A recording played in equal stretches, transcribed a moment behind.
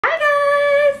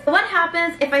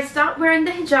happens if I stop wearing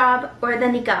the hijab or the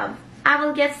niqab? I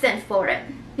will get sent for it.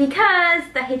 Because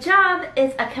the hijab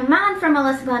is a command from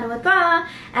Allah subhanahu wa ta'ala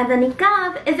and the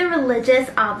niqab is a religious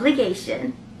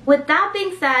obligation. With that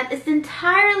being said, it's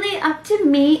entirely up to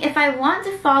me if I want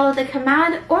to follow the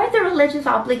command or the religious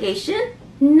obligation.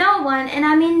 No one, and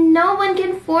I mean no one,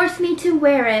 can force me to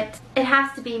wear it. It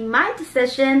has to be my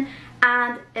decision,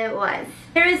 and it was.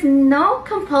 There is no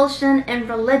compulsion in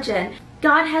religion.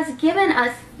 God has given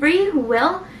us free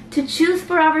will to choose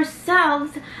for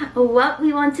ourselves what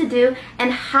we want to do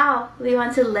and how we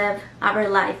want to live our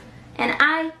life. And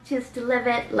I choose to live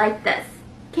it like this.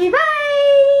 Okay, bye!